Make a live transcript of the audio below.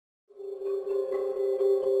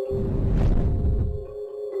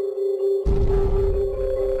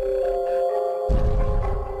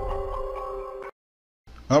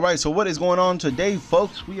Alright, so what is going on today,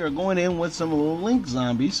 folks? We are going in with some link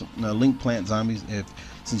zombies, link plant zombies,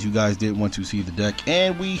 since you guys did want to see the deck.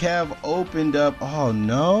 And we have opened up, oh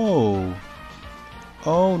no,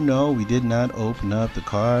 we did not open up the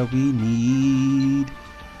card we need.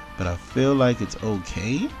 But I feel like it's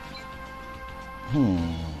okay.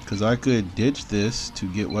 Because I could ditch this to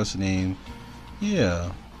get what's the name.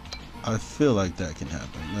 Yeah, I feel like that can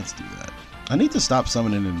happen. Let's do that. I need to stop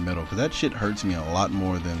summoning in the middle because that shit hurts me a lot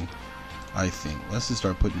more than I think. Let's just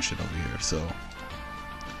start putting shit over here. So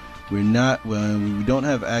we don't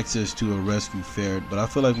have access to a rescue ferret, but I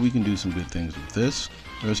feel like we can do some good things with this.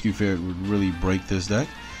 Rescue ferret would really break this deck.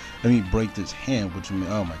 I mean, break this hand, which would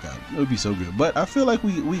mean, oh my god, it would be so good. But I feel like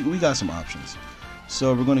we got some options.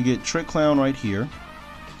 So we're going to get Trick Clown right here,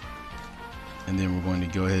 and then we're going to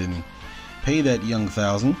go ahead and pay that young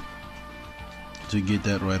 1,000 to get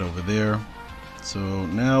that right over there. So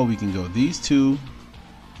now we can go these two.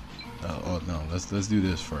 Oh no, let's do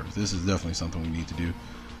this first. This is definitely something we need to do.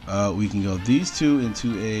 We can go these two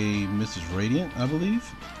into a Mrs. Radiant, I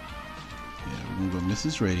believe. Yeah, we're gonna go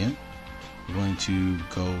Mrs. Radiant. We're going to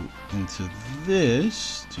go into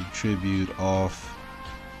this to tribute off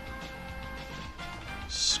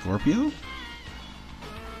Scorpio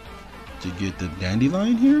to get the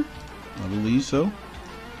Dandelion here. I believe so.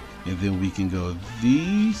 And then we can go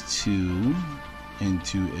these two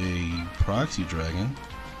into a Proxy Dragon.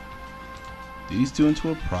 These two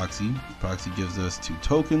into a Proxy. Proxy gives us 2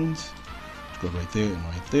 tokens. Let's go right there and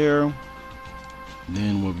right there. And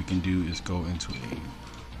then what we can do is go into a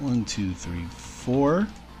 1, 2, 3, 4.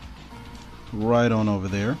 Right on over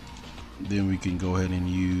there. Then we can go ahead and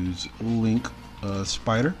use Link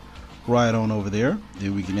Spider. Right on over there.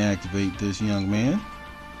 Then we can activate this young man,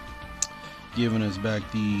 giving us back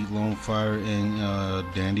the Lone Fire and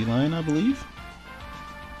Dandelion, I believe.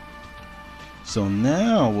 So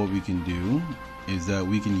now what we can do is that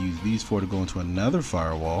we can use these 4 to go into another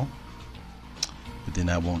firewall, but then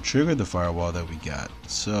that won't trigger the firewall that we got.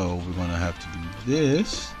 So we're going to have to do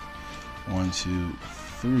this. 1, 2,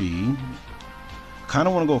 3. Kind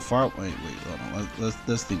of want to go far. Wait, hold on.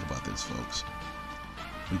 Let's think about this, folks.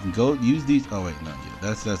 We can go use these. Oh wait, no,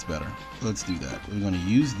 yeah, that's better. Let's do that. We're going to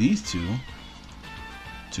use these 2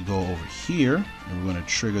 to go over here, and we're going to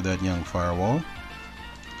trigger that young firewall,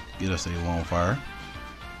 get us a Lone Fire.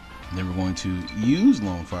 And then we're going to use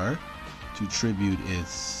Lone Fire to tribute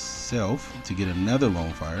itself to get another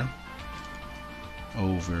Lone Fire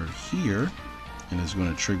over here, and it's going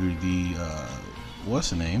to trigger the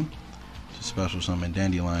what's the name to special summon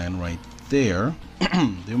Dandelion right there.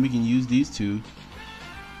 Then we can use these 2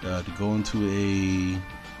 to go into a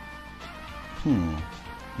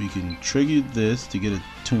we can trigger this to get a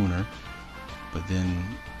tuner, but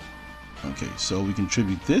then okay, so we can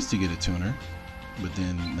tribute this to get a tuner, but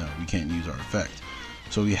then no, we can't use our effect.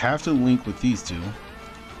 So we have to link with these 2.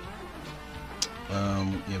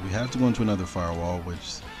 Yeah, we have to go into another firewall,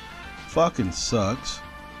 which fucking sucks.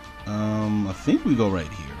 I think we go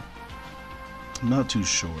right here. I'm not too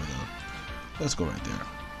sure though. Let's go right there.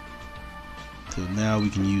 So now we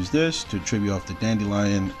can use this to tribute off the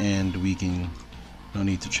Dandelion, and we can, no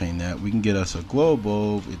need to chain that. We can get us a glow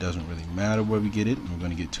bulb. It doesn't really matter where we get it. We're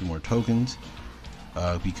going to get 2 more tokens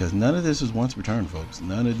because none of this is once per turn, folks.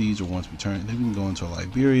 None of these are once per turn. Then we can go into a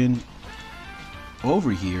Liberian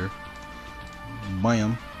over here.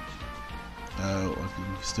 Bam. We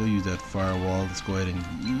can still use that firewall. Let's go ahead and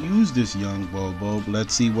use this young glow bulb.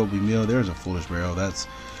 Let's see what we mill. There's a Foolish Barrel. That's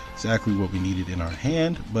exactly what we needed in our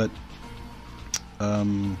hand. But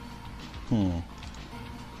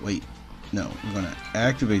wait. No, we're going to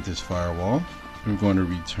activate this firewall. We're going to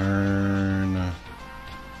return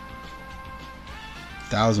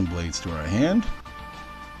 1,000 blades to our hand.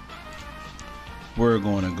 We're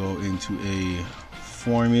going to go into a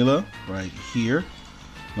formula right here.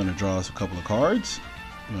 I'm going to draw us a couple of cards.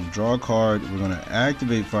 I'm going to draw a card. We're going to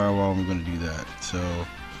activate firewall, and we're going to do that. So,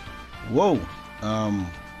 whoa.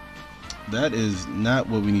 That is not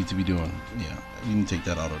what we need to be doing. Yeah, we need to take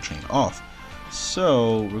that auto chain off.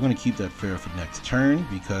 So we're going to keep that ferret for next turn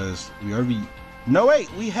because we already... No, wait,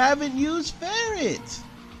 we haven't used ferret.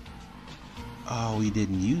 Oh, we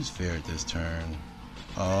didn't use ferret this turn.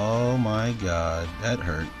 Oh my god, that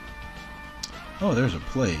hurt. Oh, there's a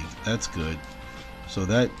plague. That's good. So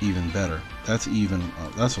that even better. That's even,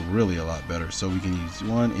 that's really a lot better. So we can use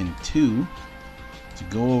 1 and 2 to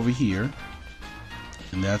go over here,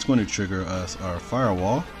 and that's going to trigger us our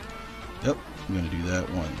firewall. Yep, I'm going to do that.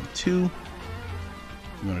 1 and 2.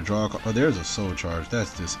 We're gonna draw a card. Oh, there's a soul charge.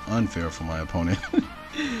 That's just unfair for my opponent.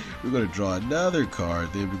 We're gonna draw another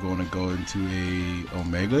card. Then we're gonna go into a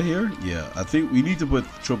Omega here. Yeah, I think we need to put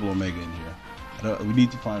triple Omega in here. We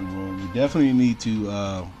need to find room. We definitely need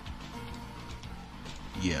to.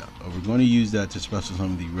 Yeah, we're going to use that to special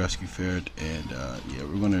summon the rescue ferret, and yeah,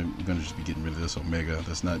 we're gonna just be getting rid of this Omega.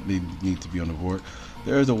 That's not need to be on the board.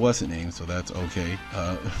 There's a what's it name, so that's okay.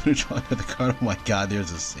 I'm gonna draw another card. Oh my God,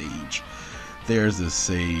 there's a Sage. There's a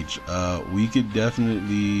Sage. We could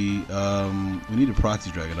definitely we need a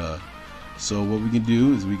Proxy Dragon. So what we can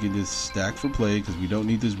do is we can just stack for play because we don't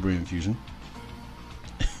need this Brain Fusion.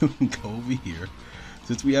 We can go over here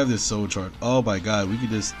since we have this Soul Chart. Oh my God, we could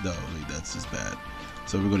just no wait, that's just bad.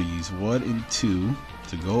 So we're going to use 1 and 2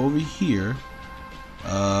 to go over here.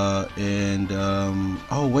 Oh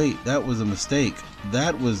wait, that was a mistake.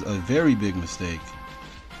 That was a very big mistake.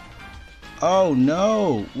 Oh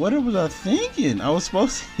no, what was I thinking? I was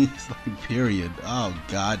supposed to use like period. Oh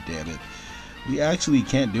God damn it. We actually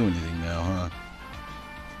can't do anything now, huh?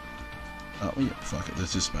 Oh yeah, fuck it,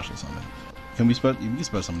 let's just special summon. You can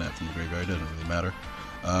special summon that from the graveyard, it doesn't really matter.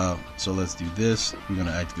 So let's do this. We're going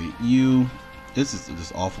to activate you. This is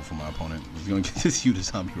just awful for my opponent. He's going to get this Yuta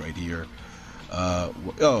zombie right here.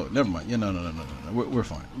 Oh, never mind. Yeah, no. We're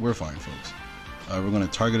fine. We're fine, folks. We're going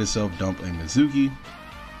to target itself, dump a Mizuki.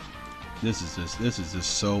 This is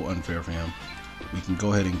just so unfair for him. We can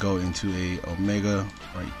go ahead and go into a Omega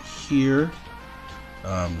right here.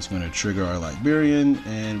 It's going to trigger our Liberian,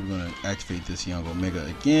 and we're going to activate this young Omega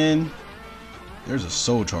again. There's a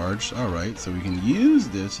soul charge. All right, so we can use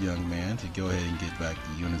this young man to go ahead and get back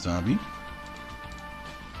the Unizombie.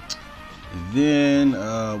 And then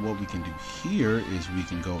what we can do here is we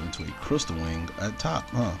can go into a Crystal Wing at top,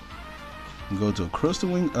 huh? We can go to a Crystal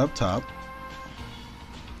Wing up top.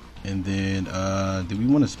 And then, do we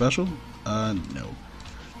want a special? No.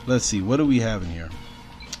 Let's see, what do we have in here?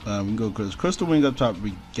 We can go Crystal Wing up top.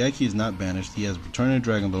 Geki is not banished. He has Return of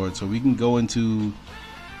Dragon Lord, so we can go into,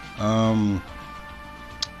 a...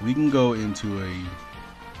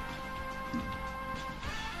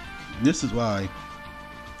 This is why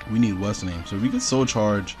we need what's the name. So we could soul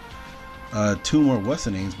charge 2 more what's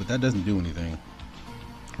the names, but that doesn't do anything.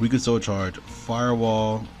 We could soul charge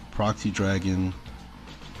Firewall, Proxy Dragon.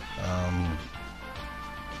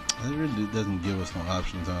 That really doesn't give us no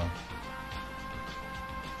options, huh?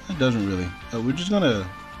 It doesn't really. We're just gonna.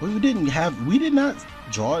 We did not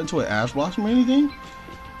draw into an Ash Blossom or anything.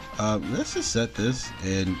 Let's just set this,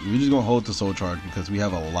 and we're just gonna hold the soul charge because we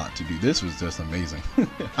have a lot to do. This was just amazing.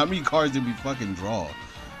 How many cards did we fucking draw?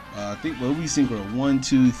 I think we synchro 1,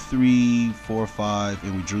 2, 3, 4, 5,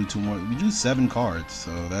 and we drew 2 more. We drew 7 cards,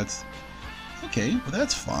 so that's okay. Well,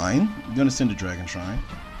 that's fine. I'm gonna send a Dragon Shrine.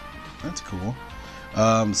 That's cool.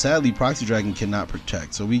 Sadly, Proxy Dragon cannot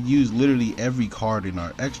protect, so we use literally every card in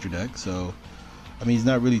our extra deck. So, I mean, it's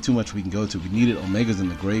not really too much we can go to. We needed Omegas in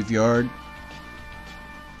the graveyard.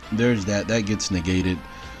 There's that gets negated.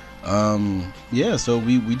 Yeah, so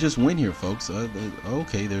we just win here, folks.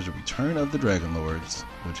 Okay, there's a Return of the Dragon Lords,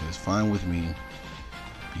 which is fine with me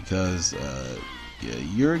because yeah,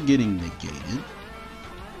 you're getting negated.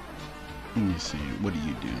 Let me see, what do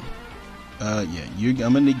you do? Yeah,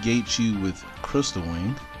 I'm gonna negate you with Crystal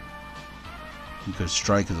Wing because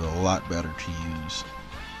Strike is a lot better to use.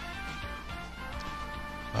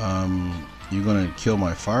 You're gonna kill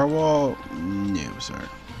my Firewall? No, sir.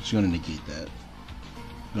 Just gonna negate that.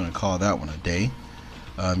 I'm gonna call that one a day.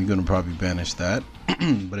 You're gonna probably banish that,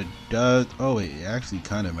 but it does. Oh wait, it actually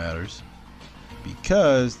kind of matters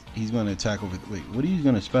because he's gonna attack over. Wait, what are you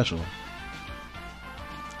gonna special?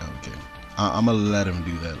 Okay, I'm gonna let him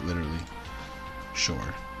do that. Literally, sure.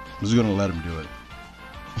 I'm just gonna let him do it.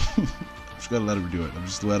 I'm just gonna let him do it. I'm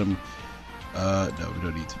just let him. No, we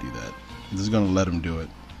don't need to do that. I'm just gonna let him do it.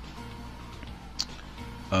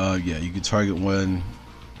 Yeah, you can target one.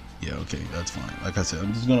 Yeah, okay, that's fine. Like I said,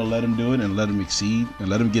 I'm just gonna let him do it and let him exceed and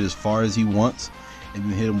let him get as far as he wants, and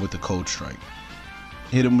then hit him with the Cold Strike.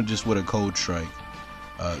 Hit him just with a Cold Strike.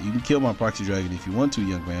 You can kill my Proxy Dragon if you want to,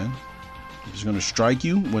 young man. I'm just gonna strike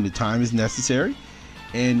you when the time is necessary,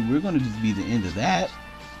 and we're gonna just be the end of that.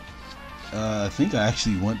 I think I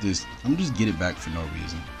actually want this. I'm just get it back for no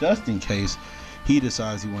reason, just in case he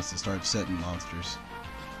decides he wants to start setting monsters.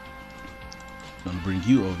 I'm gonna bring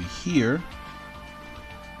you over here.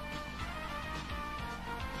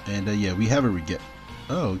 And yeah, we have a reget.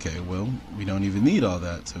 Oh, okay. Well, we don't even need all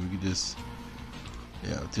that, so we could just,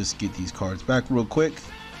 yeah, just get these cards back real quick.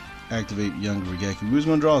 Activate young Regeki. We was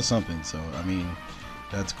gonna draw something, so I mean,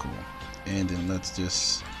 that's cool. And then let's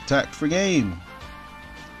just attack for game.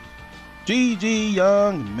 GG,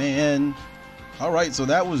 young man. Alright, so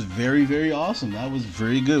that was very, very awesome. That was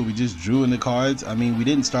very good. We just drew in the cards. I mean, we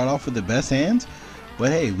didn't start off with the best hands, but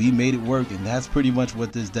hey, we made it work, and that's pretty much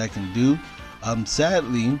what this deck can do.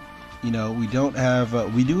 Sadly, you know, we don't have, I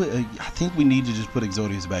think we need to just put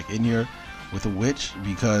Exodius back in here with a Witch,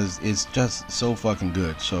 because it's just so fucking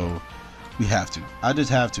good. So we have to. I just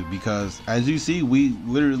have to, because as you see, we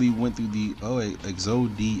literally went through the,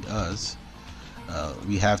 Exodius.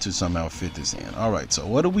 We have to somehow fit this in. Alright, so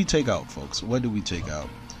what do we take out, folks? What do we take out?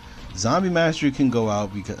 Zombie Master can go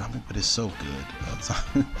out, because, I mean, but it's so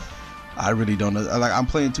good. I really don't know. Like, I'm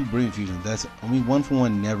playing 2 Brilliant Fusions. That's, I mean,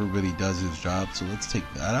 1-for-1 never really does its job, so let's take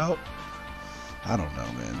that out. I don't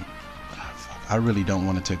know, man. I really don't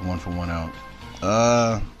want to take 1-for-1 out.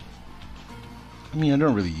 I mean, I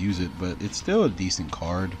don't really use it, but it's still a decent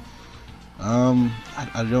card.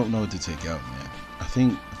 I don't know what to take out, man. I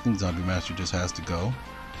think Zombie Master just has to go.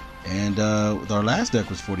 And our last deck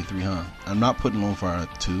was 43, huh? I'm not putting Lone Fire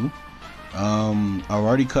at 2. I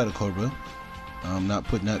already cut a Cobra. I'm not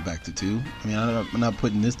putting that back to 2. I mean, I'm not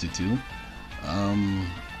putting this to 2.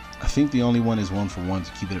 I think the only one is 1-for-1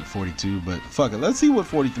 to keep it at 42. But fuck it, let's see what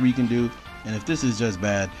 43 can do. And if this is just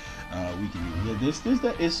bad, we can do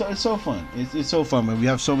it. It's so fun. It's so fun, man. We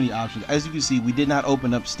have so many options. As you can see, we did not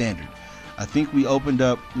open up standard. I think we opened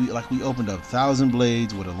up 1,000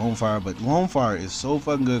 Blades with a Lone Fire, but Lone Fire is so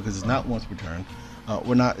fucking good because it's not once per turn.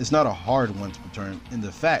 It's not a hard once per turn. And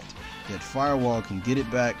the fact that Firewall can get it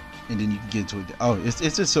back and then you can get to it. Oh, it's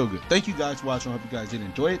just so good. Thank you guys for watching. I hope you guys did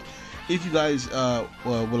enjoy it. If you guys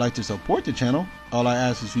would like to support the channel, all I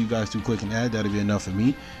ask is for you guys to click an ad. That'll be enough for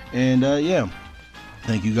me. And yeah,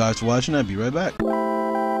 thank you guys for watching. I'll be right back.